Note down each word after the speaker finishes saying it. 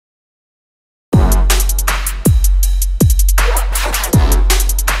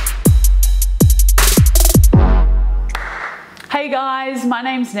guys, my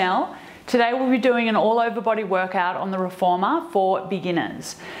name's Nell. Today we'll be doing an all over body workout on the reformer for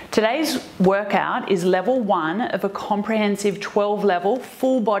beginners. Today's workout is level 1 of a comprehensive 12 level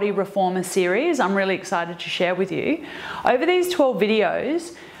full body reformer series I'm really excited to share with you. Over these 12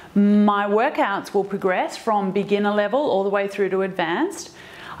 videos, my workouts will progress from beginner level all the way through to advanced.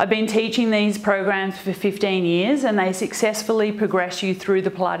 I've been teaching these programs for 15 years and they successfully progress you through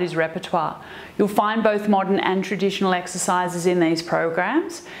the Pilates repertoire. You'll find both modern and traditional exercises in these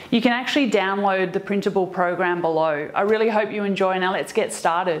programs. You can actually download the printable program below. I really hope you enjoy. Now let's get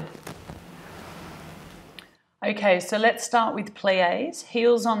started. Okay, so let's start with plies.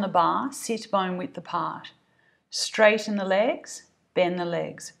 Heels on the bar, sit bone width apart. Straighten the legs, bend the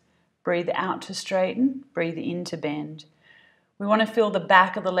legs. Breathe out to straighten, breathe in to bend. We want to feel the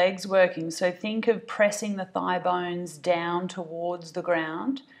back of the legs working, so think of pressing the thigh bones down towards the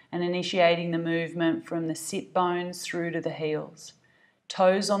ground and initiating the movement from the sit bones through to the heels.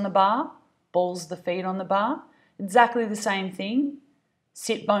 Toes on the bar, balls of the feet on the bar, exactly the same thing.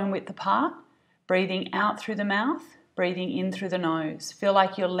 Sit bone width apart, breathing out through the mouth, breathing in through the nose. Feel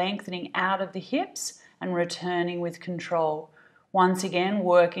like you're lengthening out of the hips and returning with control. Once again,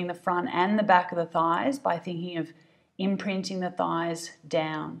 working the front and the back of the thighs by thinking of imprinting the thighs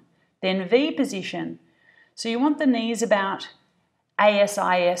down. Then V position. So you want the knees about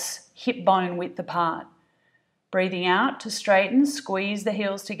ASIS, hip bone width apart. Breathing out to straighten, squeeze the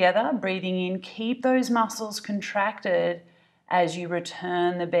heels together. Breathing in, keep those muscles contracted as you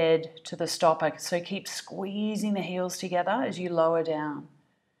return the bed to the stopper. So keep squeezing the heels together as you lower down.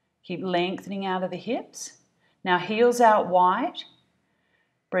 Keep lengthening out of the hips. Now heels out wide.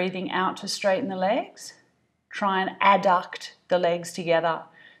 Breathing out to straighten the legs. Try and adduct the legs together.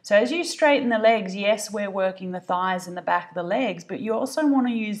 So as you straighten the legs, yes, we're working the thighs and the back of the legs, but you also want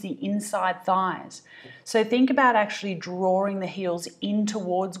to use the inside thighs. So think about actually drawing the heels in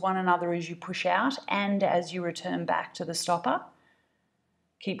towards one another as you push out and as you return back to the stopper.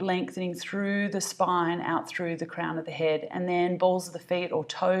 Keep lengthening through the spine, out through the crown of the head, and then balls of the feet or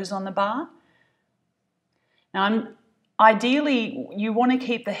toes on the bar. Now ideally, you want to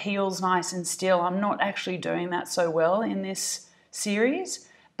keep the heels nice and still. I'm not actually doing that so well in this series,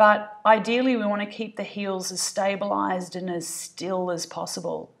 but ideally we want to keep the heels as stabilized and as still as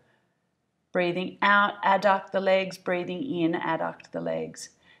possible. Breathing out, adduct the legs, breathing in, adduct the legs.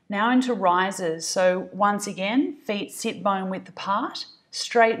 Now into rises. So once again, feet sit bone width apart,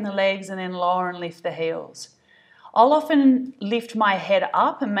 straighten the legs and then lower and lift the heels. I'll often lift my head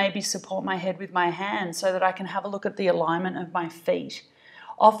up and maybe support my head with my hands so that I can have a look at the alignment of my feet.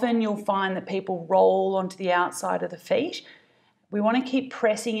 Often you'll find that people roll onto the outside of the feet. We want to keep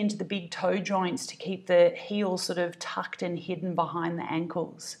pressing into the big toe joints to keep the heels sort of tucked and hidden behind the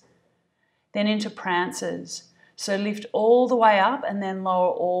ankles. Then into prances. So lift all the way up and then lower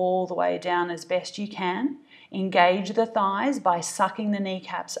all the way down as best you can. Engage the thighs by sucking the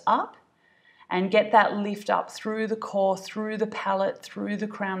kneecaps up. And get that lift up through the core, through the palate, through the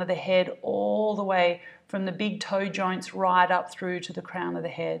crown of the head, all the way from the big toe joints right up through to the crown of the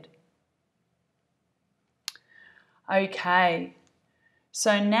head. Okay,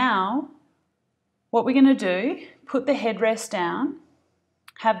 so now what we're going to do, put the headrest down,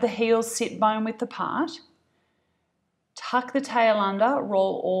 have the heels sit bone width apart, tuck the tail under,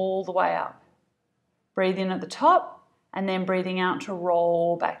 roll all the way up. Breathe in at the top, and then breathing out to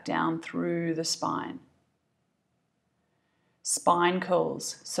roll back down through the spine. Spine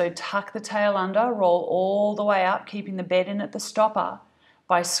curls. So tuck the tail under, roll all the way up, keeping the bed in at the stopper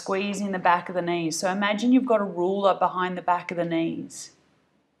by squeezing the back of the knees. So imagine you've got a ruler behind the back of the knees.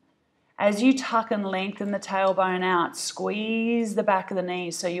 As you tuck and lengthen the tailbone out, squeeze the back of the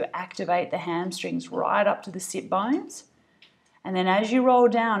knees so you activate the hamstrings right up to the sit bones. And then as you roll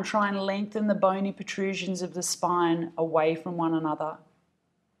down, try and lengthen the bony protrusions of the spine away from one another.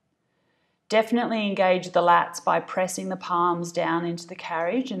 Definitely engage the lats by pressing the palms down into the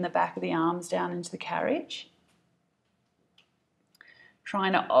carriage and the back of the arms down into the carriage.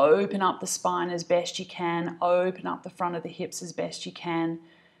 Trying to open up the spine as best you can, open up the front of the hips as best you can.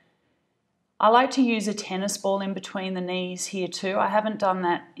 I like to use a tennis ball in between the knees here too. I haven't done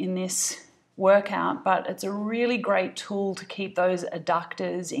that in this workout, but it's a really great tool to keep those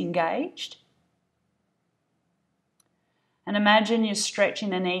adductors engaged. And imagine you're stretching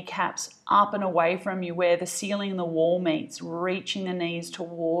the kneecaps up and away from you where the ceiling and the wall meets, reaching the knees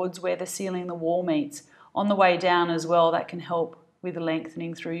towards where the ceiling and the wall meets. On the way down as well, that can help with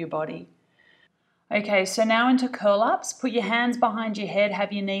lengthening through your body. Okay, so now into curl-ups. Put your hands behind your head,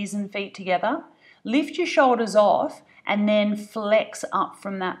 have your knees and feet together. Lift your shoulders off and then flex up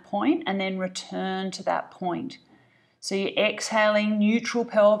from that point and then return to that point. So you're exhaling neutral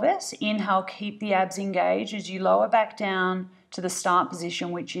pelvis. Inhale, keep the abs engaged as you lower back down to the start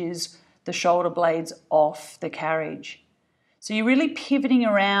position, which is the shoulder blades off the carriage. So you're really pivoting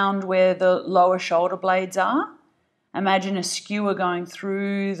around where the lower shoulder blades are. Imagine a skewer going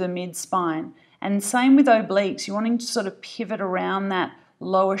through the mid-spine. And same with obliques. You're wanting to sort of pivot around that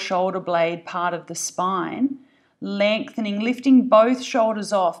lower shoulder blade part of the spine, lengthening, lifting both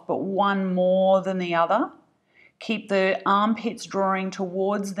shoulders off, but one more than the other. Keep the armpits drawing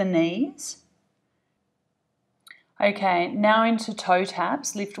towards the knees. Okay, now into toe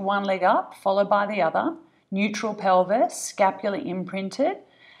taps. Lift one leg up, followed by the other. Neutral pelvis, scapula imprinted.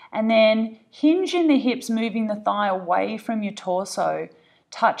 And then hinge in the hips, moving the thigh away from your torso,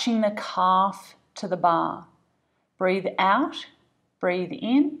 touching the calf to the bar. Breathe out, breathe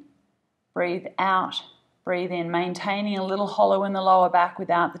in, breathe out, breathe in, maintaining a little hollow in the lower back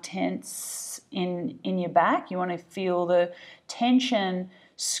without the tense in your back. You want to feel the tension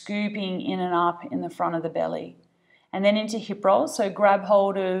scooping in and up in the front of the belly. And then into hip rolls, so grab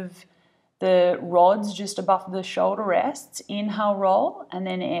hold of the rods just above the shoulder rests. Inhale, roll, and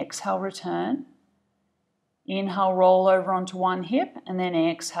then exhale, return. Inhale, roll over onto one hip, and then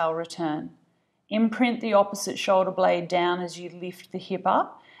exhale, return. Imprint the opposite shoulder blade down as you lift the hip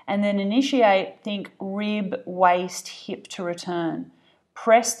up, and then initiate, think rib, waist, hip to return.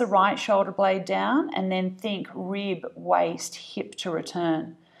 Press the right shoulder blade down, and then think rib, waist, hip to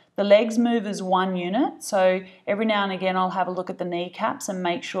return. The legs move as one unit, so every now and again I'll have a look at the kneecaps and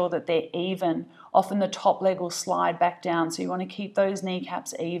make sure that they're even. Often the top leg will slide back down, so you want to keep those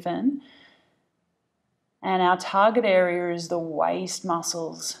kneecaps even. And our target area is the waist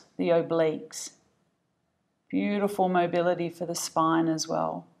muscles, the obliques. Beautiful mobility for the spine as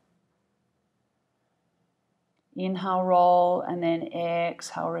well. Inhale, roll, and then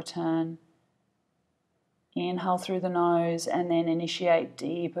exhale, return. Inhale through the nose and then initiate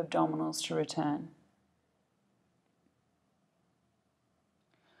deep abdominals to return.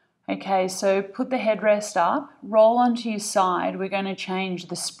 Okay, so put the headrest up, roll onto your side. We're going to change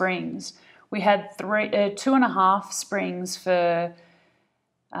the springs. We had 2.5 springs for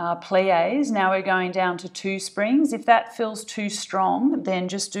plies. Now we're going down to 2 springs. If that feels too strong, then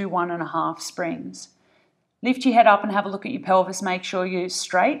just do 1.5 springs. Lift your head up and have a look at your pelvis. Make sure you're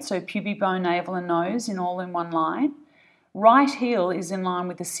straight, so pubic bone, navel and nose all in one line. Right heel is in line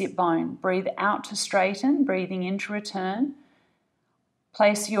with the sit bone. Breathe out to straighten, breathing in to return.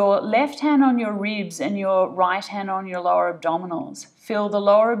 Place your left hand on your ribs and your right hand on your lower abdominals. Feel the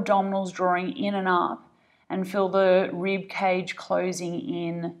lower abdominals drawing in and up, and feel the rib cage closing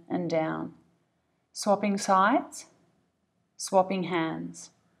in and down. Swapping sides, swapping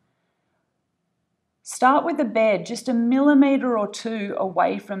hands. Start with the bed just 1 millimeter or 2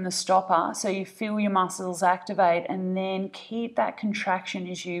 away from the stopper so you feel your muscles activate, and then keep that contraction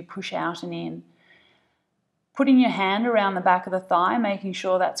as you push out and in. Putting your hand around the back of the thigh, making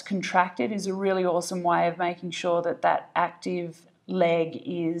sure that's contracted, is a really awesome way of making sure that that active leg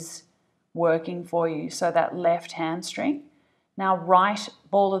is working for you. So that left hamstring. Now right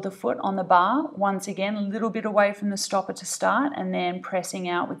ball of the foot on the bar, once again a little bit away from the stopper to start, and then pressing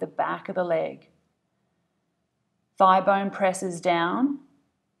out with the back of the leg. Thigh bone presses down,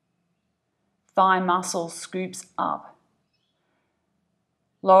 thigh muscle scoops up.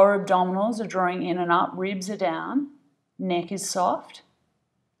 Lower abdominals are drawing in and up, ribs are down, neck is soft.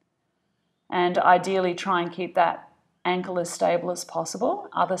 And ideally try and keep that ankle as stable as possible.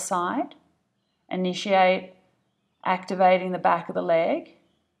 Other side. Initiate activating the back of the leg,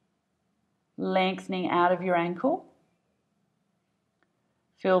 lengthening out of your ankle.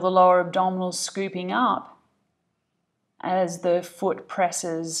 Feel the lower abdominals scooping up as the foot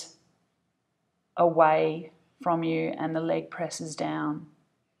presses away from you and the leg presses down.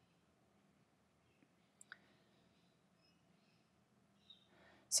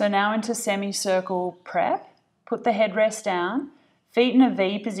 So now into semicircle prep. Put the headrest down, feet in a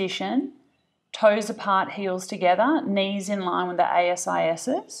V position, toes apart, heels together, knees in line with the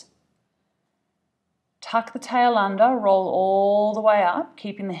ASISs. Tuck the tail under, roll all the way up,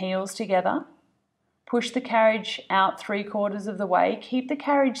 keeping the heels together. Push the carriage out 3/4 of the way. Keep the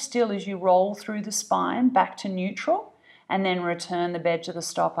carriage still as you roll through the spine back to neutral, and then return the bed to the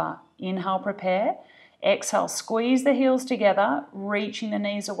stopper. Inhale, prepare. Exhale, squeeze the heels together, reaching the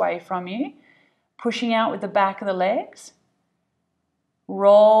knees away from you, pushing out with the back of the legs,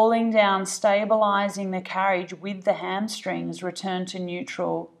 rolling down, stabilizing the carriage with the hamstrings, return to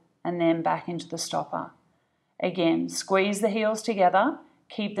neutral, and then back into the stopper. Again, squeeze the heels together,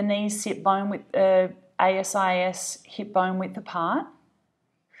 keep the knees sit bone with ASIS hip bone width apart.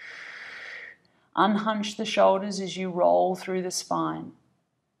 Unhunch the shoulders as you roll through the spine.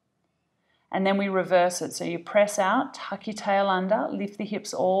 And then we reverse it. So you press out, tuck your tail under, lift the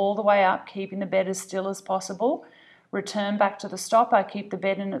hips all the way up, keeping the bed as still as possible. Return back to the stopper, keep the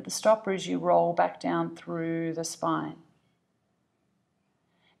bed in at the stopper as you roll back down through the spine.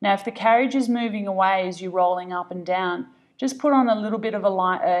 Now, if the carriage is moving away as you're rolling up and down, just put on a little bit of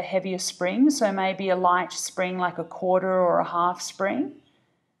a heavier spring, so maybe a light spring like a quarter or a half spring.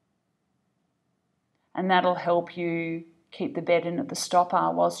 And that'll help you keep the bed in at the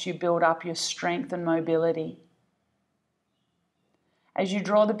stopper whilst you build up your strength and mobility. As you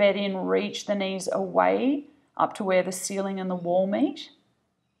draw the bed in, reach the knees away up to where the ceiling and the wall meet.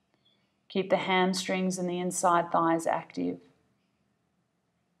 Keep the hamstrings and the inside thighs active.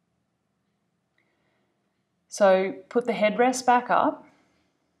 So put the headrest back up.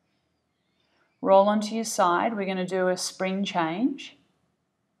 Roll onto your side. We're going to do a spring change.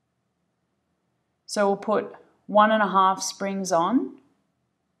 So we'll put 1.5 springs on.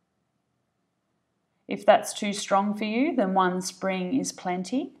 If that's too strong for you, then 1 spring is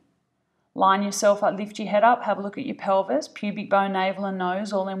plenty. Line yourself up, lift your head up, have a look at your pelvis, pubic bone, navel and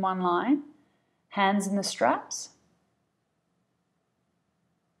nose all in one line. Hands in the straps.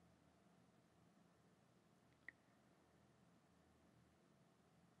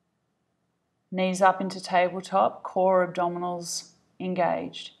 Knees up into tabletop, core abdominals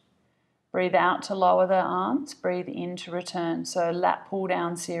engaged. Breathe out to lower the arms, breathe in to return. So lat pull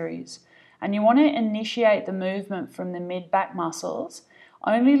down series. And you want to initiate the movement from the mid-back muscles.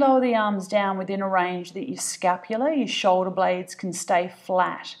 Only lower the arms down within a range that your scapula, your shoulder blades can stay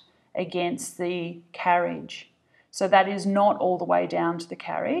flat against the carriage. So that is not all the way down to the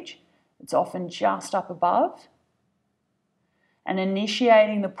carriage. It's often just up above. And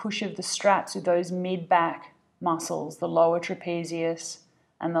initiating the push of the straps with those mid-back muscles, the lower trapezius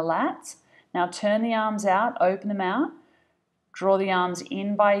and the lats. Now turn the arms out, open them out, draw the arms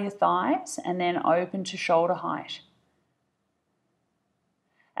in by your thighs and then open to shoulder height.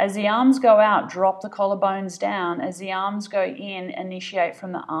 As the arms go out, drop the collarbones down. As the arms go in, initiate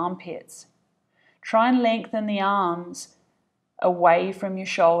from the armpits. Try and lengthen the arms away from your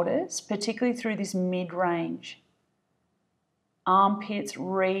shoulders, particularly through this mid-range. Armpits,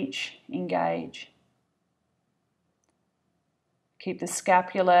 reach, engage. Keep the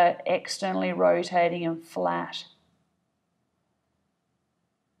scapula externally rotating and flat.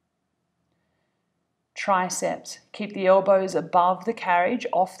 Triceps. Keep the elbows above the carriage,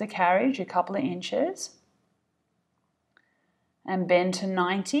 off the carriage, a couple of inches. And bend to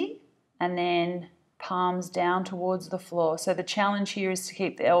 90 and then palms down towards the floor. So the challenge here is to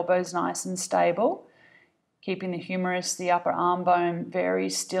keep the elbows nice and stable, keeping the humerus, the upper arm bone, very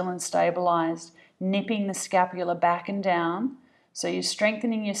still and stabilized, nipping the scapula back and down. So you're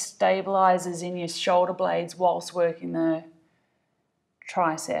strengthening your stabilizers in your shoulder blades whilst working the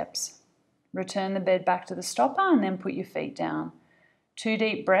triceps. Return the bed back to the stopper and then put your feet down. 2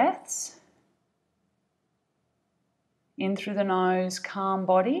 deep breaths. In through the nose, calm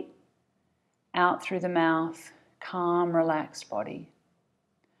body. Out through the mouth, calm, relaxed body.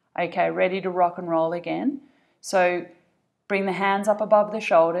 Okay, ready to rock and roll again. So bring the hands up above the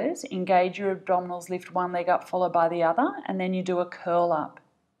shoulders, engage your abdominals, lift one leg up followed by the other, and then you do a curl up.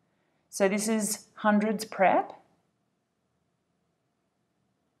 So this is hundreds prep.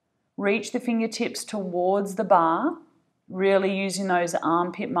 Reach the fingertips towards the bar, really using those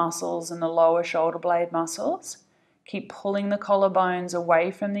armpit muscles and the lower shoulder blade muscles. Keep pulling the collarbones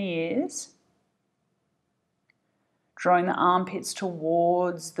away from the ears. Drawing the armpits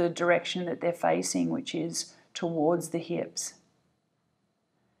towards the direction that they're facing, which is towards the hips.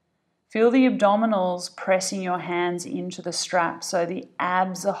 Feel the abdominals pressing your hands into the straps, so the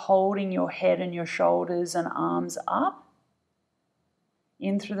abs are holding your head and your shoulders and arms up.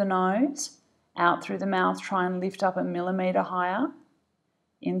 In through the nose, out through the mouth, try and lift up 1 millimeter higher.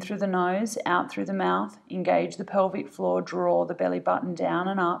 In through the nose, out through the mouth, engage the pelvic floor, draw the belly button down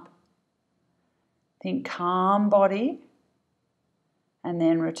and up. Think calm body, and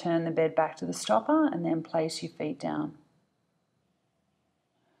then return the bed back to the stopper and then place your feet down.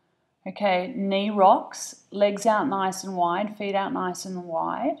 Okay, knee rocks, legs out nice and wide, feet out nice and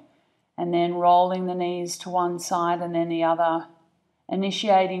wide, and then rolling the knees to one side and then the other,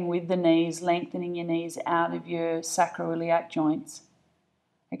 initiating with the knees, lengthening your knees out of your sacroiliac joints.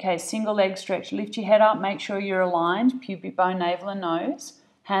 Okay, single leg stretch. Lift your head up, make sure you're aligned, pubic bone, navel and nose,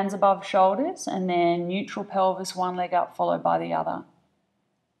 hands above shoulders, and then neutral pelvis, one leg up followed by the other.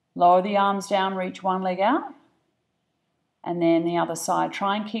 Lower the arms down, reach one leg out, and then the other side.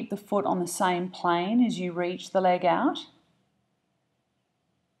 Try and keep the foot on the same plane as you reach the leg out.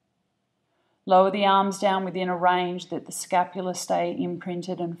 Lower the arms down within a range that the scapula stay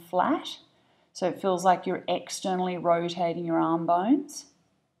imprinted and flat. So it feels like you're externally rotating your arm bones.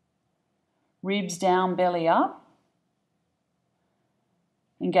 Ribs down, belly up.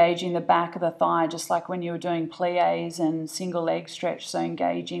 Engaging the back of the thigh, just like when you were doing plies and single leg stretch. So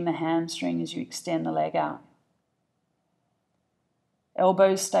engaging the hamstring as you extend the leg out.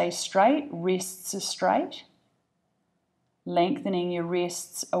 Elbows stay straight, wrists are straight. Lengthening your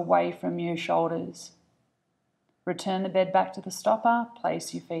wrists away from your shoulders. Return the bed back to the stopper,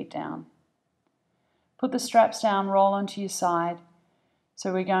 place your feet down. Put the straps down, roll onto your side.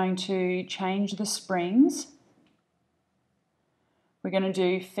 So we're going to change the springs. We're going to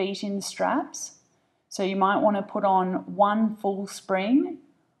do feet in straps. So you might want to put on 1 full spring,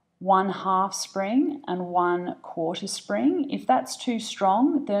 1 half spring and 1 quarter spring. If that's too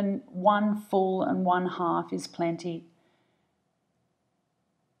strong, then 1 full and 1 half is plenty.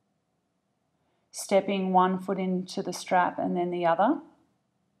 Stepping 1 foot into the strap and then the other.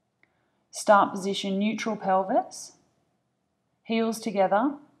 Start position, neutral pelvis, heels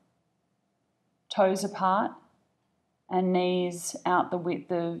together, toes apart, and knees out the width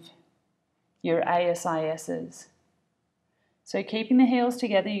of your ASISs. So keeping the heels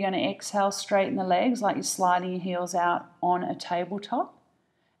together, you're going to exhale, straighten the legs like you're sliding your heels out on a tabletop,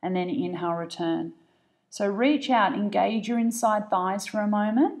 and then inhale, return. So reach out, engage your inside thighs for a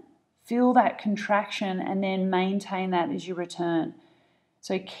moment, feel that contraction, and then maintain that as you return.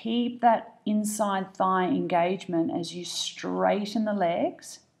 So keep that inside thigh engagement as you straighten the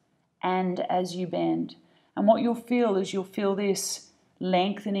legs and as you bend. And what you'll feel is you'll feel this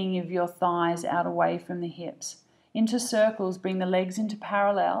lengthening of your thighs out away from the hips. Into circles, bring the legs into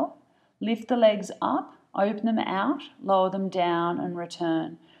parallel, lift the legs up, open them out, lower them down and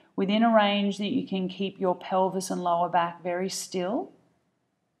return. Within a range that you can keep your pelvis and lower back very still.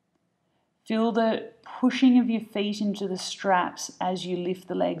 Feel the pushing of your feet into the straps as you lift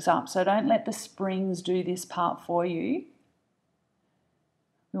the legs up. So don't let the springs do this part for you.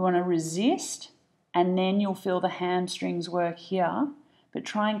 We want to resist, and then you'll feel the hamstrings work here, but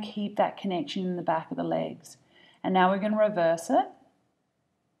try and keep that connection in the back of the legs. And now we're going to reverse it.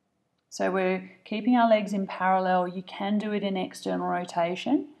 So we're keeping our legs in parallel. You can do it in external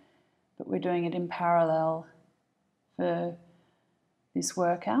rotation, but we're doing it in parallel for this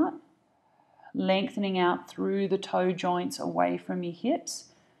workout. Lengthening out through the toe joints away from your hips,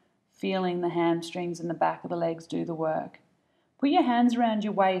 feeling the hamstrings and the back of the legs do the work. Put your hands around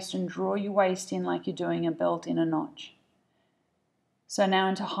your waist and draw your waist in like you're doing a belt in a notch. So now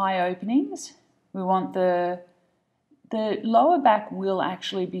into high openings. We want the lower back will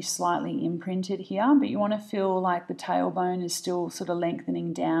actually be slightly imprinted here, but you want to feel like the tailbone is still sort of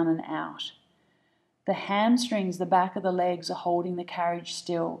lengthening down and out. The hamstrings, the back of the legs, are holding the carriage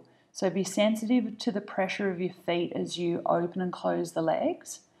still. So be sensitive to the pressure of your feet as you open and close the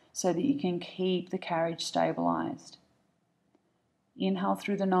legs so that you can keep the carriage stabilized. Inhale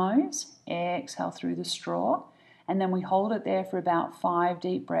through the nose, exhale through the straw, and then we hold it there for about 5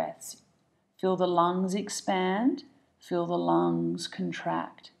 deep breaths. Feel the lungs expand, feel the lungs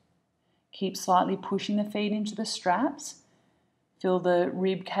contract. Keep slightly pushing the feet into the straps. Feel the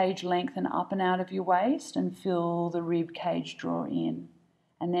rib cage lengthen up and out of your waist, and feel the rib cage draw in.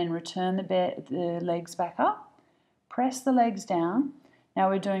 And then return the legs back up. Press the legs down. Now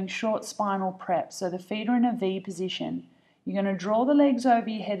we're doing short spinal prep. So the feet are in a V position. You're going to draw the legs over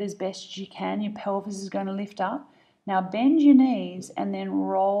your head as best as you can. Your pelvis is going to lift up. Now bend your knees and then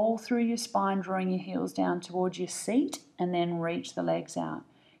roll through your spine, drawing your heels down towards your seat, and then reach the legs out.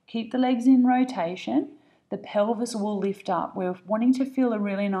 Keep the legs in rotation. The pelvis will lift up. We're wanting to feel a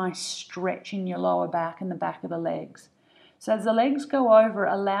really nice stretch in your lower back and the back of the legs. So as the legs go over,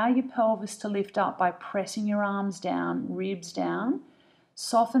 allow your pelvis to lift up by pressing your arms down, ribs down.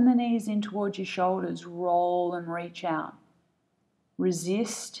 Soften the knees in towards your shoulders, roll and reach out.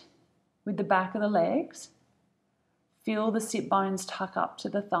 Resist with the back of the legs. Feel the sit bones tuck up to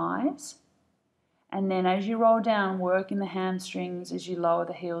the thighs. And then as you roll down, work in the hamstrings as you lower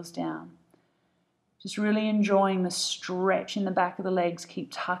the heels down. Just really enjoying the stretch in the back of the legs. Keep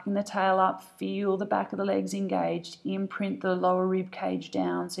tucking the tail up. Feel the back of the legs engaged. Imprint the lower rib cage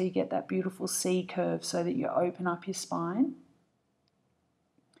down so you get that beautiful C curve so that you open up your spine.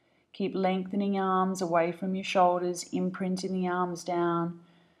 Keep lengthening arms away from your shoulders, imprinting the arms down.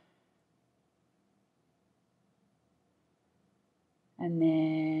 And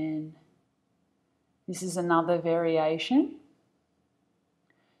then this is another variation.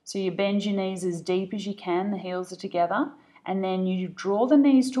 So you bend your knees as deep as you can, the heels are together, and then you draw the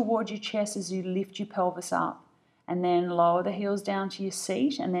knees towards your chest as you lift your pelvis up. and then lower the heels down to your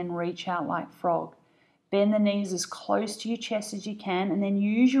seat and then reach out like frog. Bend the knees as close to your chest as you can and then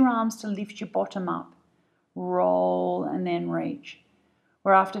use your arms to lift your bottom up. Roll and then reach.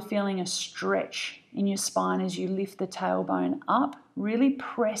 We're after feeling a stretch in your spine as you lift the tailbone up, really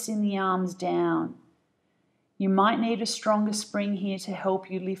pressing the arms down. You might need a stronger spring here to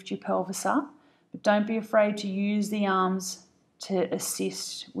help you lift your pelvis up, but don't be afraid to use the arms to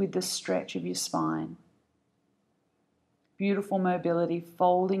assist with the stretch of your spine. Beautiful mobility,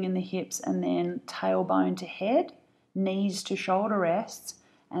 folding in the hips and then tailbone to head, knees to shoulder rests,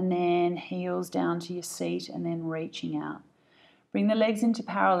 and then heels down to your seat and then reaching out. Bring the legs into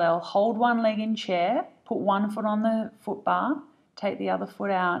parallel, hold one leg in chair, put one foot on the foot bar, take the other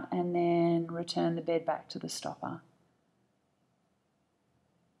foot out and then return the bed back to the stopper.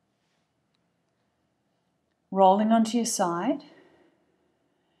 Rolling onto your side.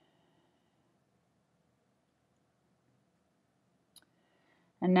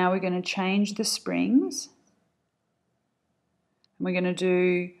 And now we're going to change the springs. And we're going to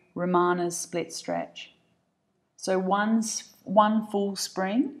do Ramana's split stretch. So one full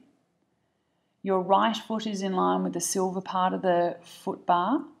spring. Your right foot is in line with the silver part of the foot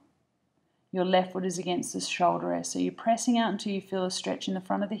bar. Your left foot is against the shoulder rest. So you're pressing out until you feel a stretch in the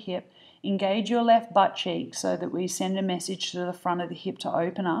front of the hip. Engage your left butt cheek so that we send a message to the front of the hip to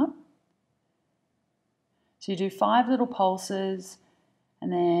open up. So you do 5 little pulses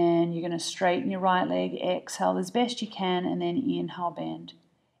and then you're going to straighten your right leg. Exhale as best you can and then inhale, bend.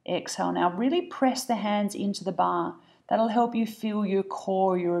 Exhale. Now really press the hands into the bar. That'll help you feel your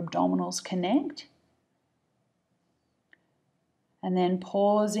core, your abdominals connect. And then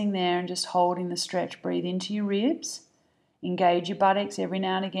pausing there and just holding the stretch. Breathe into your ribs. Engage your buttocks every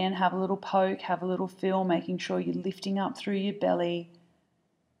now and again. Have a little poke, have a little feel, making sure you're lifting up through your belly.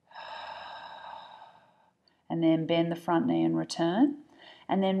 And then bend the front knee and return.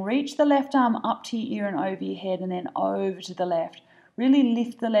 And then reach the left arm up to your ear and over your head and then over to the left. Really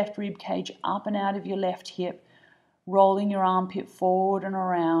lift the left rib cage up and out of your left hip, rolling your armpit forward and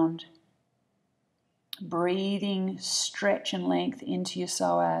around. Breathing stretch and length into your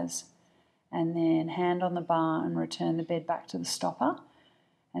psoas. And then hand on the bar and return the bed back to the stopper.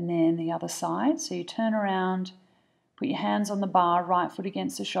 And then the other side. So you turn around, put your hands on the bar, right foot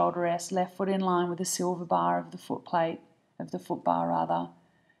against the shoulder rest, left foot in line with the silver bar of the foot plate, of the foot bar rather.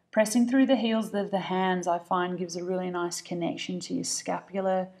 Pressing through the heels of the hands I find gives a really nice connection to your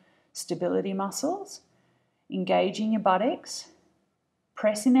scapular stability muscles. Engaging your buttocks.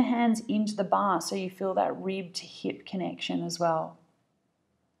 Pressing the hands into the bar so you feel that rib to hip connection as well.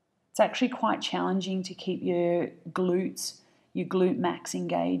 It's actually quite challenging to keep your glutes, your glute max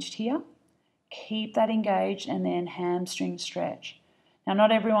engaged here. Keep that engaged and then hamstring stretch. Now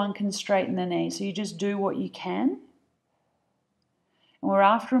not everyone can straighten the knee, so you just do what you can. And we're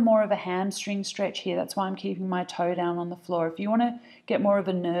after more of a hamstring stretch here. That's why I'm keeping my toe down on the floor. If you want to get more of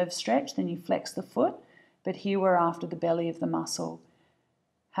a nerve stretch, then you flex the foot. But here we're after the belly of the muscle.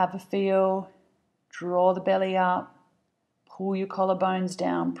 Have a feel, draw the belly up, pull your collarbones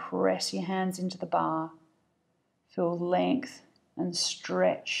down, press your hands into the bar. Feel length and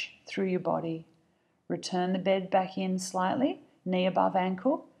stretch through your body. Return the bed back in slightly, knee above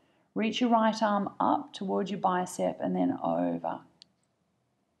ankle. Reach your right arm up towards your bicep and then over.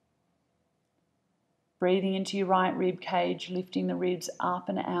 Breathing into your right rib cage, lifting the ribs up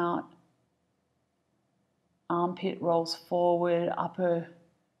and out. Armpit rolls forward, upper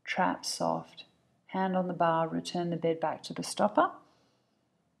trap soft. Hand on the bar, return the bed back to the stopper.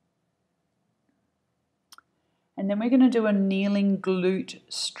 And then we're going to do a kneeling glute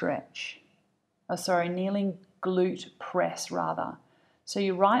stretch. Kneeling glute press rather. So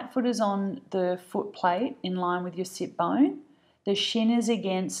your right foot is on the foot plate in line with your sit bone. The shin is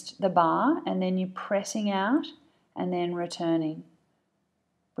against the bar and then you're pressing out and then returning.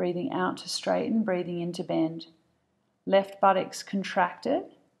 Breathing out to straighten, breathing in to bend. Left buttocks contracted.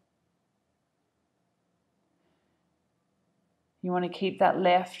 You want to keep that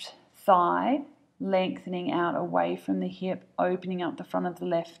left thigh lengthening out away from the hip, opening up the front of the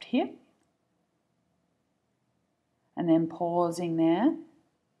left hip. And then pausing there.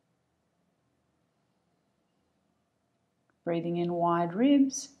 Breathing in wide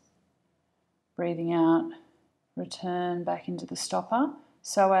ribs. Breathing out, return back into the stopper.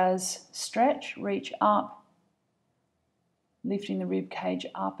 So as stretch, reach up. Lifting the rib cage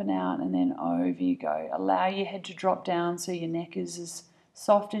up and out and then over you go. Allow your head to drop down so your neck is as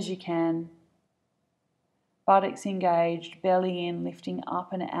soft as you can. Buttocks engaged, belly in, lifting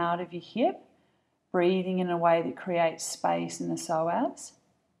up and out of your hip. Breathing in a way that creates space in the psoas.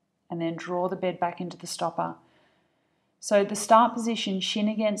 And then draw the bed back into the stopper. So the start position, shin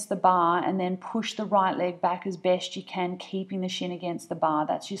against the bar, and then push the right leg back as best you can, keeping the shin against the bar.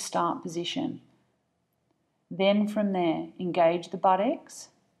 That's your start position. Then from there, engage the buttocks.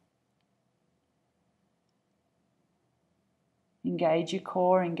 Engage your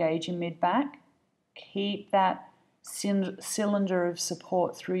core, engage your mid-back. Keep that cylinder of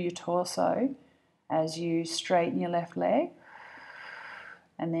support through your torso as you straighten your left leg.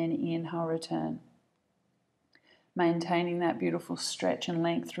 And then inhale, return. Maintaining that beautiful stretch and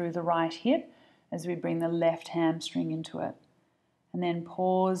length through the right hip as we bring the left hamstring into it. And then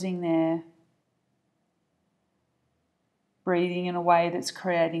pausing there, breathing in a way that's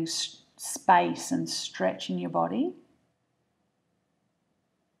creating space and stretch in your body.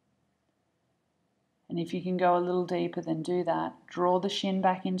 And if you can go a little deeper, then do that. Draw the shin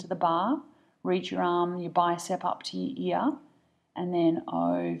back into the bar, reach your arm, your bicep up to your ear, and then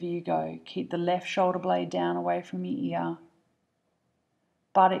over you go. Keep the left shoulder blade down away from your ear.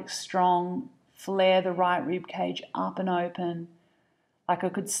 Buttocks strong, flare the right rib cage up and open. Like I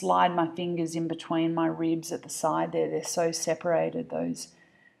could slide my fingers in between my ribs at the side there. They're so separated, those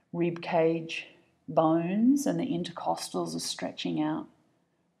rib cage bones, and the intercostals are stretching out.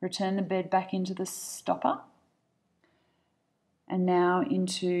 Return the bed back into the stopper. And now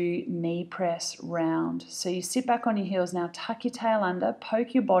into knee press round. So you sit back on your heels now, tuck your tail under,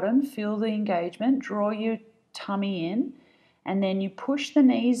 poke your bottom, feel the engagement, draw your tummy in, and then you push the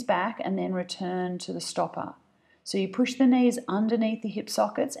knees back and then return to the stopper. So you push the knees underneath the hip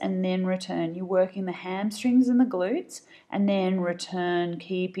sockets and then return. You're working the hamstrings and the glutes and then return,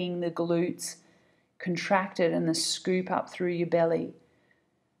 keeping the glutes contracted and the scoop up through your belly.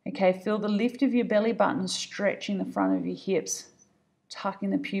 Okay, feel the lift of your belly button stretching the front of your hips,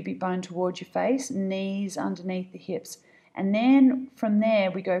 tucking the pubic bone towards your face, knees underneath the hips. And then from there,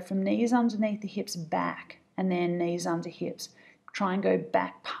 we go from knees underneath the hips back and then knees under hips. Try and go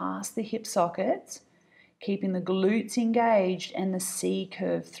back past the hip sockets, keeping the glutes engaged and the C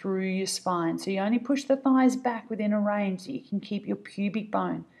curve through your spine. So you only push the thighs back within a range that you can keep your pubic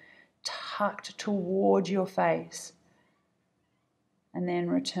bone tucked towards your face. And then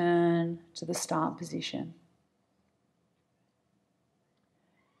return to the start position.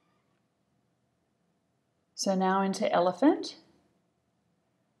 So now into elephant.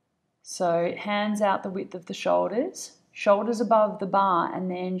 So hands out the width of the shoulders, shoulders above the bar, and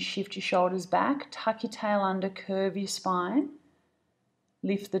then shift your shoulders back, tuck your tail under, curve your spine,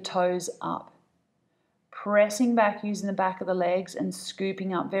 lift the toes up. Pressing back using the back of the legs and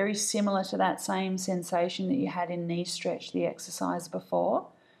scooping up, very similar to that same sensation that you had in knee stretch, the exercise before.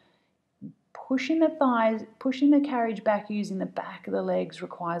 Pushing the thighs, pushing the carriage back using the back of the legs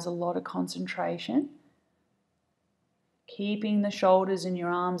requires a lot of concentration. Keeping the shoulders and your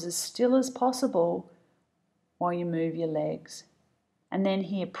arms as still as possible while you move your legs. And then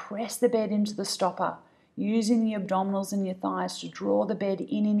here, press the bed into the stopper, using the abdominals and your thighs to draw the bed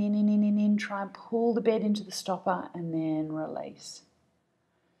in. Try and pull the bed into the stopper and then release.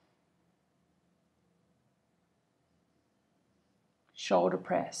 Shoulder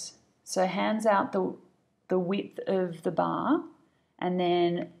press. So hands out the width of the bar and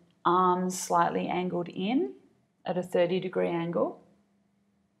then arms slightly angled in at a 30-degree angle.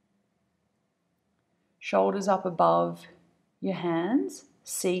 Shoulders up above your hands,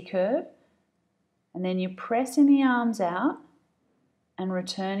 C curve. And then you're pressing the arms out and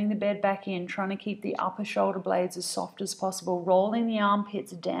returning the bed back in, trying to keep the upper shoulder blades as soft as possible, rolling the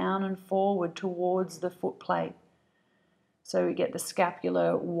armpits down and forward towards the foot plate. So we get the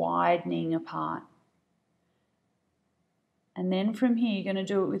scapula widening apart. And then from here, you're going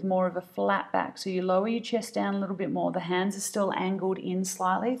to do it with more of a flat back. So you lower your chest down a little bit more. The hands are still angled in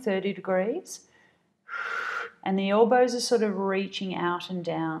slightly, 30 degrees. And the elbows are sort of reaching out and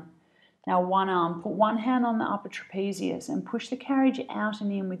down. Now one arm, put one hand on the upper trapezius and push the carriage out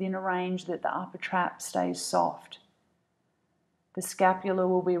and in within a range that the upper trap stays soft. The scapula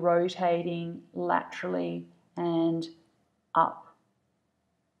will be rotating laterally and up.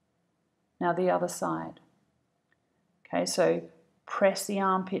 Now the other side. Okay, so press the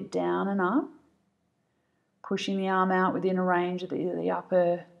armpit down and up, pushing the arm out within a range that the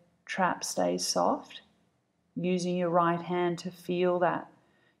upper trap stays soft, using your right hand to feel that.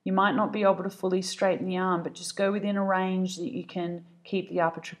 You might not be able to fully straighten the arm, but just go within a range that you can keep the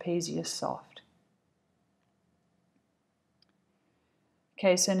upper trapezius soft.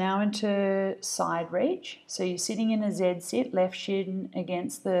 Okay, so now into side reach. So you're sitting in a Z sit, left shin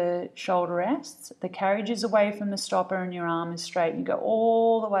against the shoulder rests. The carriage is away from the stopper and your arm is straight. You go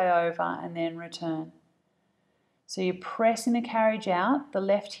all the way over and then return. So you're pressing the carriage out. The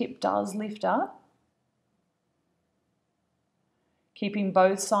left hip does lift up. keeping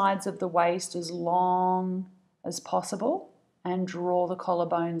both sides of the waist as long as possible, and draw the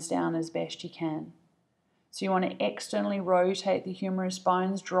collarbones down as best you can. So you want to externally rotate the humerus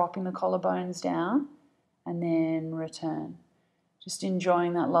bones, dropping the collarbones down, and then return. Just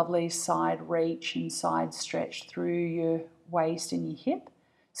enjoying that lovely side reach and side stretch through your waist and your hip.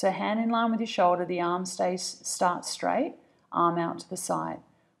 So hand in line with your shoulder, the arm starts straight, arm out to the side.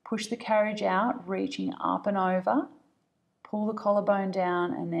 Push the carriage out, reaching up and over, pull the collarbone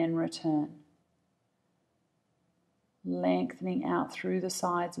down, and then return. Lengthening out through the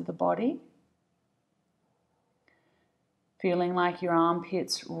sides of the body. Feeling like your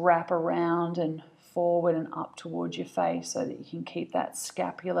armpits wrap around and forward and up towards your face so that you can keep that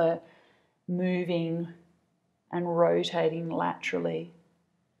scapula moving and rotating laterally.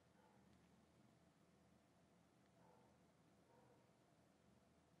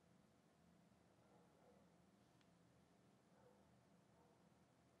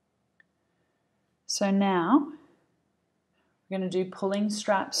 So now we're going to do pulling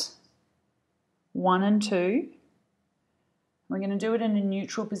straps 1 and 2. We're going to do it in a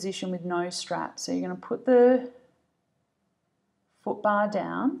neutral position with no straps. So you're going to put the foot bar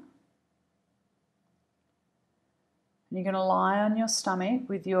down. And you're going to lie on your stomach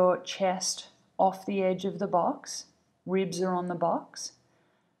with your chest off the edge of the box. Ribs are on the box.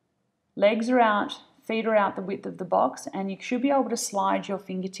 Legs are out, feet are out the width of the box, and you should be able to slide your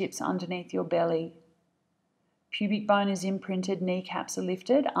fingertips underneath your belly. Pubic bone is imprinted, kneecaps are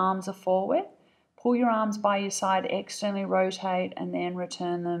lifted, arms are forward. Pull your arms by your side, externally rotate, and then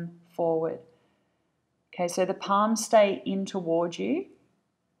return them forward. Okay, so the palms stay in towards you,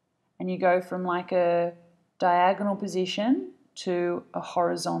 and you go from like a diagonal position to a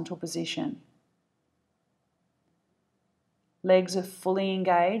horizontal position. Legs are fully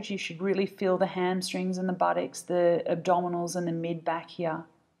engaged. You should really feel the hamstrings and the buttocks, the abdominals and the mid-back here.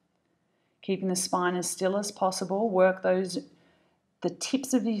 Keeping the spine as still as possible. Work the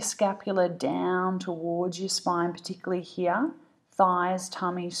tips of your scapula down towards your spine, particularly here. Thighs,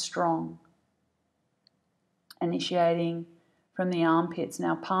 tummy strong. Initiating from the armpits.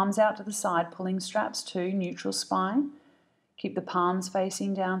 Now palms out to the side, pulling straps 2, neutral spine. Keep the palms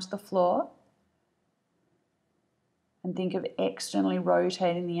facing down to the floor. And think of externally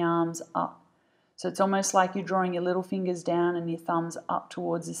rotating the arms up. So it's almost like you're drawing your little fingers down and your thumbs up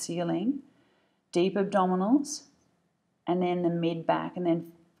towards the ceiling. Deep abdominals, and then the mid-back, and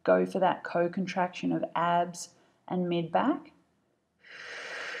then go for that co-contraction of abs and mid-back.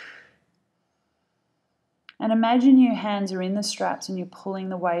 And imagine your hands are in the straps and you're pulling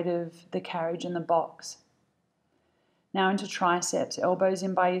the weight of the carriage in the box. Now into triceps, elbows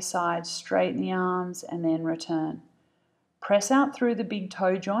in by your side, straighten the arms, and then return. Press out through the big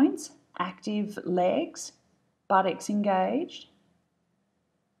toe joints, active legs, buttocks engaged.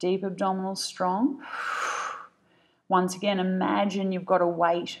 Deep abdominals strong. Once again, imagine you've got a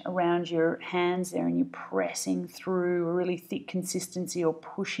weight around your hands there and you're pressing through a really thick consistency or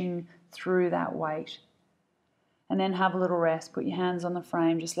pushing through that weight. And then have a little rest. Put your hands on the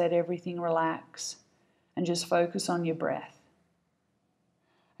frame. Just let everything relax and just focus on your breath.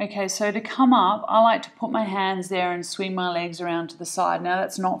 Okay, so to come up, I like to put my hands there and swing my legs around to the side. Now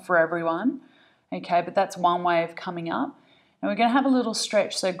that's not for everyone, okay, but that's one way of coming up. And we're going to have a little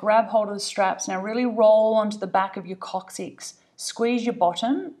stretch, so grab hold of the straps. Now really roll onto the back of your coccyx. Squeeze your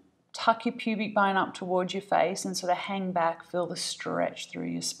bottom, tuck your pubic bone up towards your face and sort of hang back, feel the stretch through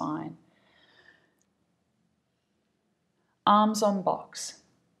your spine. Arms on box.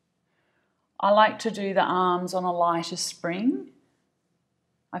 I like to do the arms on a lighter spring.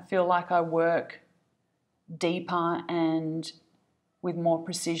 I feel like I work deeper and with more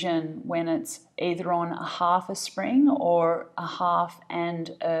precision when it's either on a half a spring or a half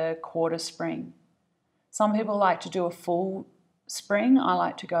and a quarter spring. Some people like to do a full spring. I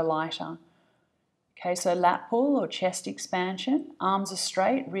like to go lighter. Okay, so lat pull or chest expansion. Arms are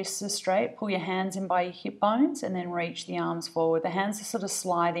straight, wrists are straight. Pull your hands in by your hip bones and then reach the arms forward. The hands are sort of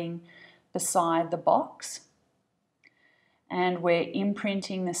sliding beside the box. And we're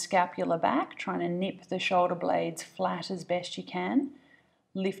imprinting the scapula back, trying to nip the shoulder blades flat as best you can,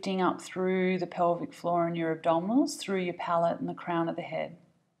 lifting up through the pelvic floor and your abdominals, through your palate and the crown of the head.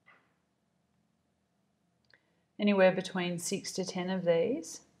 Anywhere between 6 to 10 of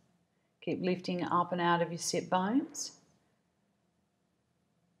these. Keep lifting up and out of your sit bones.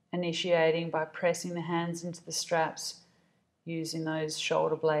 Initiating by pressing the hands into the straps, using those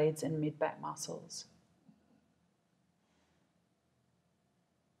shoulder blades and mid-back muscles.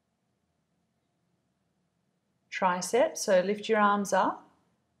 Triceps, so lift your arms up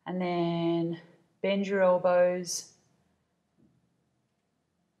and then bend your elbows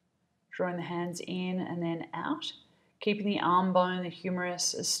Drawing the hands in and then out. Keeping the arm bone, the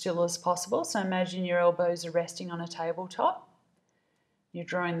humerus, as still as possible. So imagine your elbows are resting on a tabletop. You're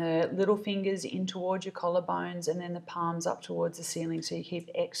drawing the little fingers in towards your collarbones and then the palms up towards the ceiling. So you keep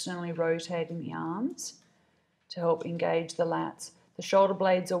externally rotating the arms to help engage the lats. The shoulder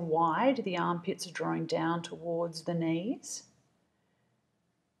blades are wide. The armpits are drawing down towards the knees.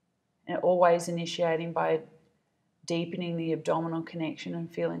 And always initiating by deepening the abdominal connection and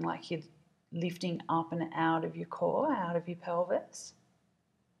feeling like you're lifting up and out of your core, out of your pelvis.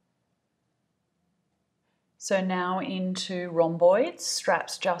 So now into rhomboids,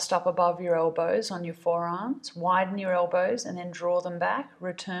 straps just up above your elbows on your forearms. Widen your elbows and then draw them back.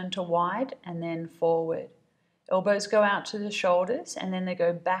 Return to wide and then forward. Elbows go out to the shoulders and then they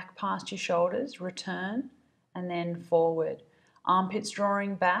go back past your shoulders. Return and then forward. Armpits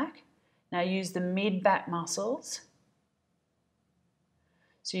drawing back. Now use the mid-back muscles.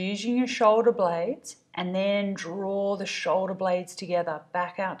 So using your shoulder blades and then draw the shoulder blades together,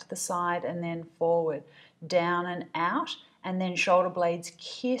 back out to the side and then forward, down and out, and then shoulder blades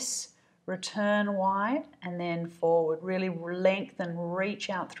kiss, return wide and then forward. Really lengthen, reach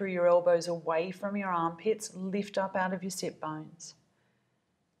out through your elbows away from your armpits, lift up out of your sit bones.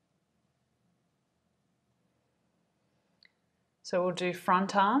 So we'll do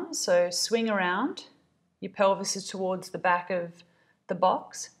front arms, so swing around, your pelvis is towards the back of the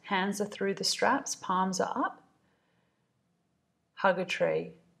box, hands are through the straps, palms are up. Hug a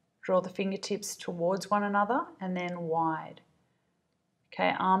tree. Draw the fingertips towards one another and then wide.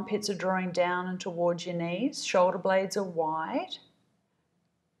 Okay, armpits are drawing down and towards your knees. Shoulder blades are wide.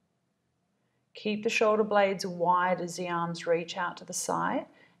 Keep the shoulder blades wide as the arms reach out to the side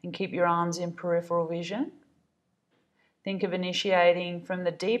and keep your arms in peripheral vision. Think of initiating from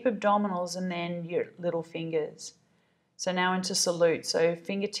the deep abdominals and then your little fingers. So now into salute, so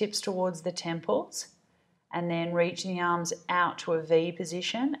fingertips towards the temples and then reaching the arms out to a V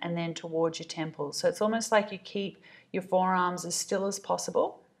position and then towards your temples. So it's almost like you keep your forearms as still as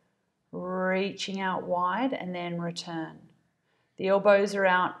possible, reaching out wide and then return. The elbows are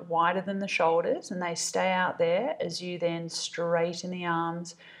out wider than the shoulders and they stay out there as you then straighten the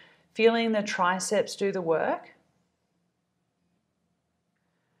arms, feeling the triceps do the work.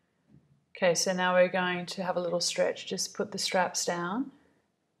 Okay, so now we're going to have a little stretch. Just put the straps down.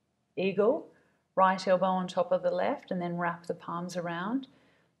 Eagle, right elbow on top of the left and then wrap the palms around,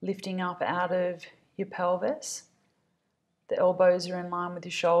 lifting up out of your pelvis. The elbows are in line with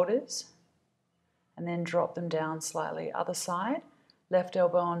your shoulders and then drop them down slightly. Other side, left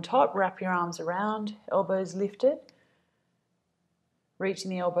elbow on top, wrap your arms around, elbows lifted,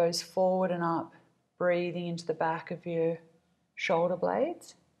 reaching the elbows forward and up, breathing into the back of your shoulder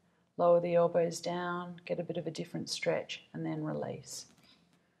blades. Lower the elbows down, get a bit of a different stretch and then release.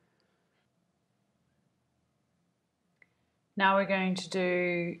 Now we're going to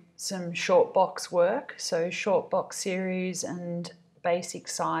do some short box work, so short box series and basic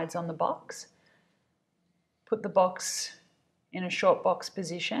sides on the box. Put the box in a short box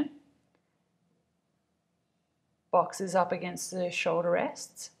position. Box is up against the shoulder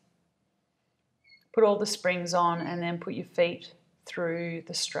rests. Put all the springs on and then put your feet through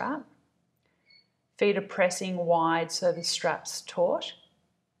the strap. Feet are pressing wide so the strap's taut.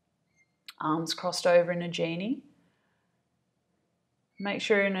 Arms crossed over in a genie. Make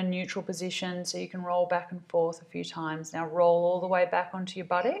sure you're in a neutral position so you can roll back and forth a few times. Now roll all the way back onto your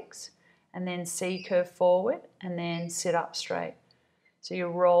buttocks and then C-curve forward and then sit up straight. So you're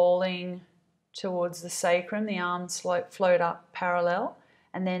rolling towards the sacrum, the arms float up parallel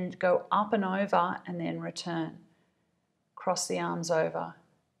and then go up and over and then return. Cross the arms over.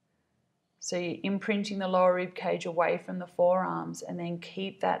 So you're imprinting the lower rib cage away from the forearms and then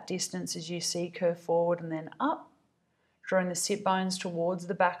keep that distance as you C-curve forward and then up, drawing the sit bones towards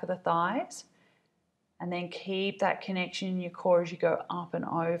the back of the thighs and then keep that connection in your core as you go up and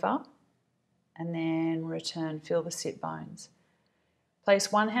over and then return. Feel the sit bones.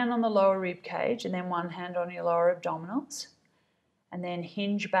 Place one hand on the lower rib cage and then one hand on your lower abdominals and then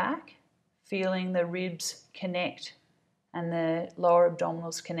hinge back, feeling the ribs connect and the lower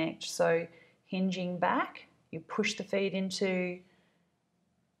abdominals connect. So hinging back, you push the feet into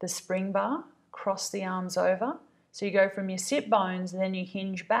the spring bar, cross the arms over. So you go from your sit bones and then you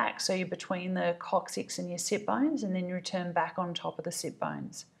hinge back. So you're between the coccyx and your sit bones and then you return back on top of the sit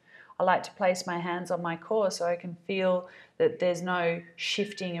bones. I like to place my hands on my core so I can feel that there's no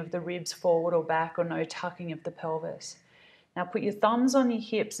shifting of the ribs forward or back or no tucking of the pelvis. Now put your thumbs on your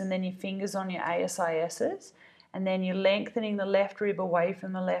hips and then your fingers on your ASISs. And then you're lengthening the left rib away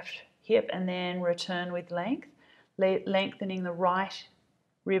from the left hip and then return with length. Lengthening the right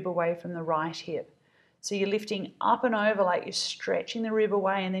rib away from the right hip. So you're lifting up and over like you're stretching the rib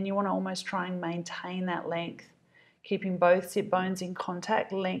away, and then you want to almost try and maintain that length, keeping both sit bones in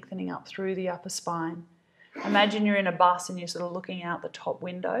contact, lengthening up through the upper spine. Imagine you're in a bus and you're sort of looking out the top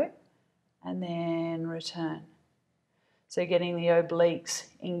window, and then return. So getting the obliques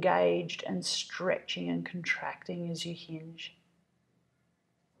engaged and stretching and contracting as you hinge.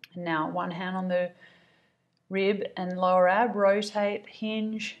 And now one hand on the rib and lower ab, rotate,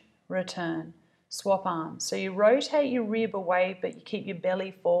 hinge, return. Swap arms. So you rotate your rib away, but you keep your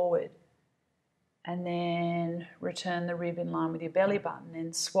belly forward. And then return the rib in line with your belly button,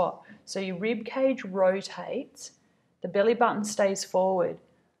 then swap. So your rib cage rotates, the belly button stays forward,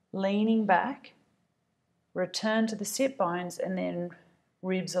 leaning back, return to the sit bones, and then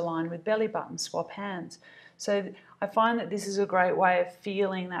ribs align with belly button, swap hands. So I find that this is a great way of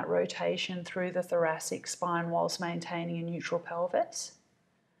feeling that rotation through the thoracic spine whilst maintaining a neutral pelvis.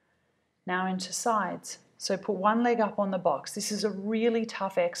 Now into sides. So put one leg up on the box. This is a really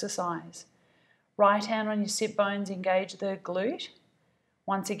tough exercise. Right hand on your sit bones, engage the glute.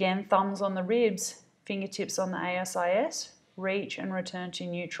 Once again, thumbs on the ribs, fingertips on the ASIS. Reach and return to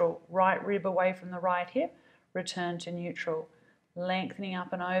neutral. Right rib away from the right hip, return to neutral. Lengthening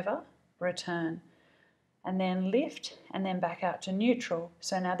up and over, return. And then lift and then back out to neutral.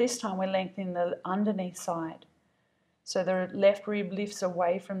 So now this time we're lengthening the underneath side. So the left rib lifts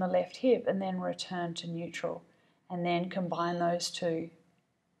away from the left hip and then return to neutral. And then combine those two.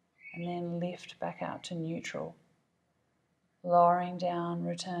 And then lift back out to neutral. Lowering down,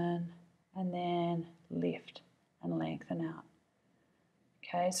 return, and then lift and lengthen out.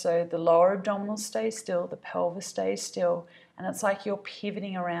 Okay, so the lower abdominals stay still, the pelvis stays still, and it's like you're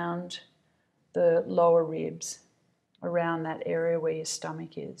pivoting around the lower ribs, around that area where your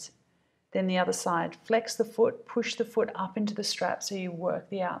stomach is. Then the other side, flex the foot, push the foot up into the strap so you work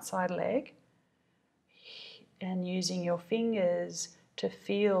the outside leg, and using your fingers to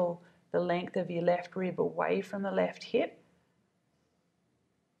feel the length of your left rib away from the left hip.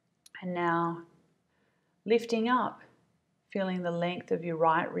 And now lifting up, feeling the length of your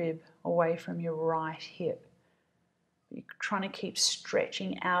right rib away from your right hip. You're trying to keep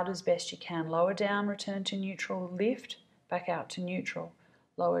stretching out as best you can. Lower down, return to neutral, lift, back out to neutral.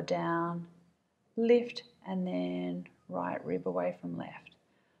 Lower down, lift, and then right rib away from left.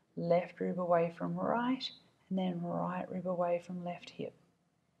 Left rib away from right, and then right rib away from left hip.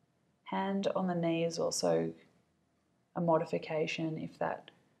 Hand on the knee is also a modification if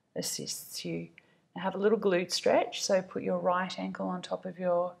that assists you. Now have a little glute stretch, so put your right ankle on top of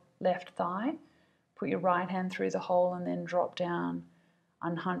your left thigh, put your right hand through the hole and then drop down,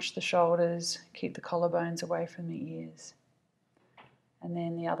 unhunch the shoulders, keep the collarbones away from the ears. And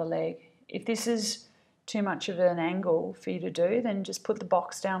then the other leg. If this is too much of an angle for you to do, then just put the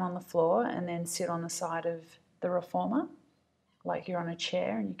box down on the floor and then sit on the side of the reformer like you're on a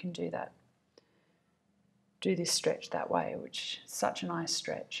chair, and you can do that. Do this stretch that way, which is such a nice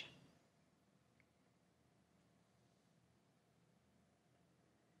stretch.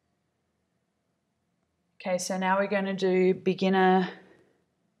 Okay, so now we're going to do beginner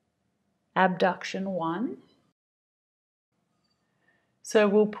abduction 1. So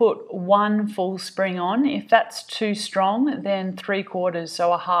we'll put 1 full spring on. If that's too strong, then 3/4,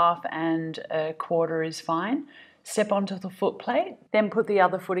 so a half and a quarter is fine. Step onto the foot plate, then put the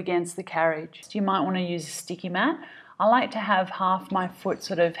other foot against the carriage. You might want to use a sticky mat. I like to have half my foot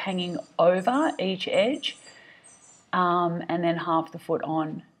sort of hanging over each edge and then half the foot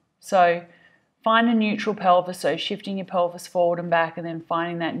on. So find a neutral pelvis, so shifting your pelvis forward and back and then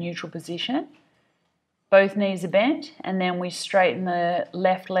finding that neutral position. Both knees are bent, and then we straighten the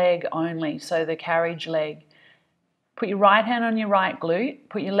left leg only, so the carriage leg. Put your right hand on your right glute,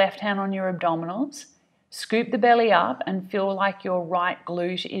 put your left hand on your abdominals, scoop the belly up and feel like your right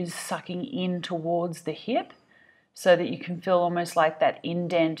glute is sucking in towards the hip so that you can feel almost like that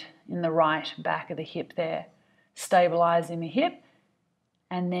indent in the right back of the hip there, stabilizing the hip.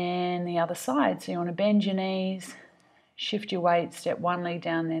 And then the other side, so you want to bend your knees, shift your weight, step one leg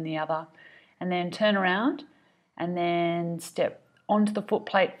down, then the other. And then turn around and then step onto the foot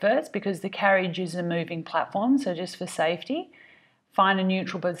plate first because the carriage is a moving platform, so just for safety. Find a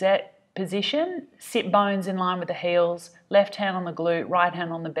neutral position, sit bones in line with the heels, left hand on the glute, right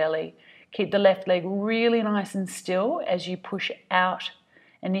hand on the belly. Keep the left leg really nice and still as you push out,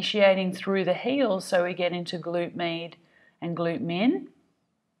 initiating through the heels so we get into glute med and glute min.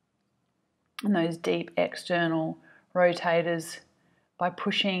 And those deep external rotators by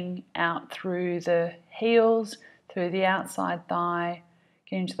pushing out through the heels, through the outside thigh,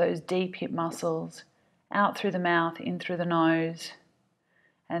 get into those deep hip muscles, out through the mouth, in through the nose,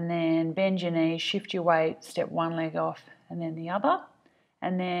 and then bend your knees, shift your weight, step one leg off and then the other.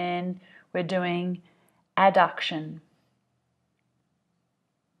 And then we're doing adduction.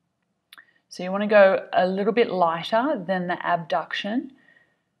 So you want to go a little bit lighter than the abduction.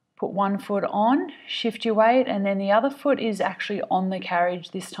 Put one foot on, shift your weight, and then the other foot is actually on the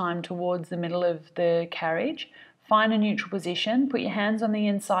carriage, this time towards the middle of the carriage. Find a neutral position, put your hands on the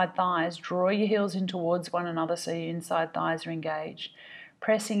inside thighs, draw your heels in towards one another so your inside thighs are engaged.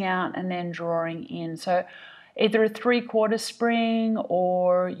 Pressing out and then drawing in. So either a 3/4 spring,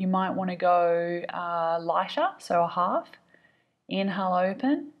 or you might want to go lighter, so a half. Inhale,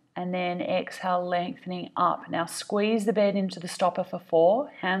 open, and then exhale, lengthening up. Now squeeze the bed into the stopper for 4,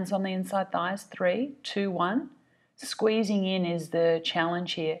 hands on the inside thighs, 3, 2, 1. Squeezing in is the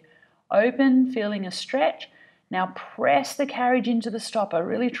challenge here. Open, feeling a stretch. Now press the carriage into the stopper,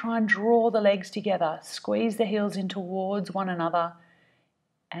 really try and draw the legs together. Squeeze the heels in towards one another,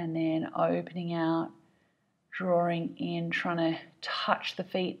 and then opening out, drawing in, trying to touch the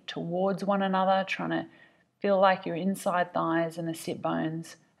feet towards one another, trying to feel like your inside thighs and the sit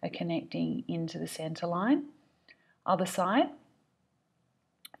bones are connecting into the center line. Other side.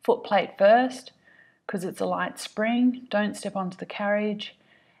 Foot plate first, because it's a light spring. Don't step onto the carriage,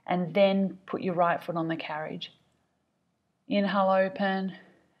 and then put your right foot on the carriage. Inhale, open,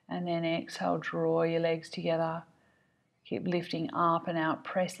 and then exhale, draw your legs together. Keep lifting up and out,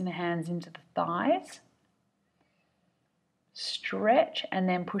 pressing the hands into the thighs. Stretch and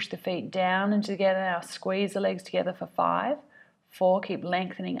then push the feet down and together. Now squeeze the legs together for 5, 4, keep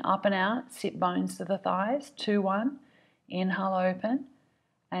lengthening up and out, sit bones to the thighs, 2, 1. Inhale, open,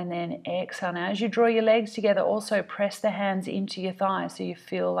 and then exhale. Now as you draw your legs together, also press the hands into your thighs so you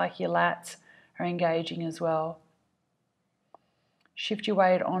feel like your lats are engaging as well. Shift your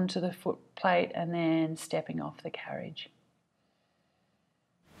weight onto the foot plate and then stepping off the carriage.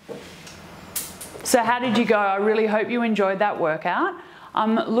 So how did you go? I really hope you enjoyed that workout.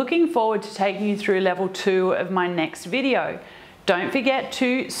 I'm looking forward to taking you through level 2 of my next video. Don't forget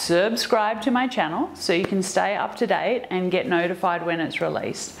to subscribe to my channel so you can stay up to date and get notified when it's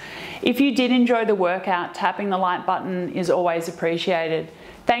released. If you did enjoy the workout, tapping the like button is always appreciated.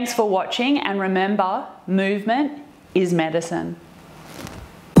 Thanks for watching, and remember, movement is medicine.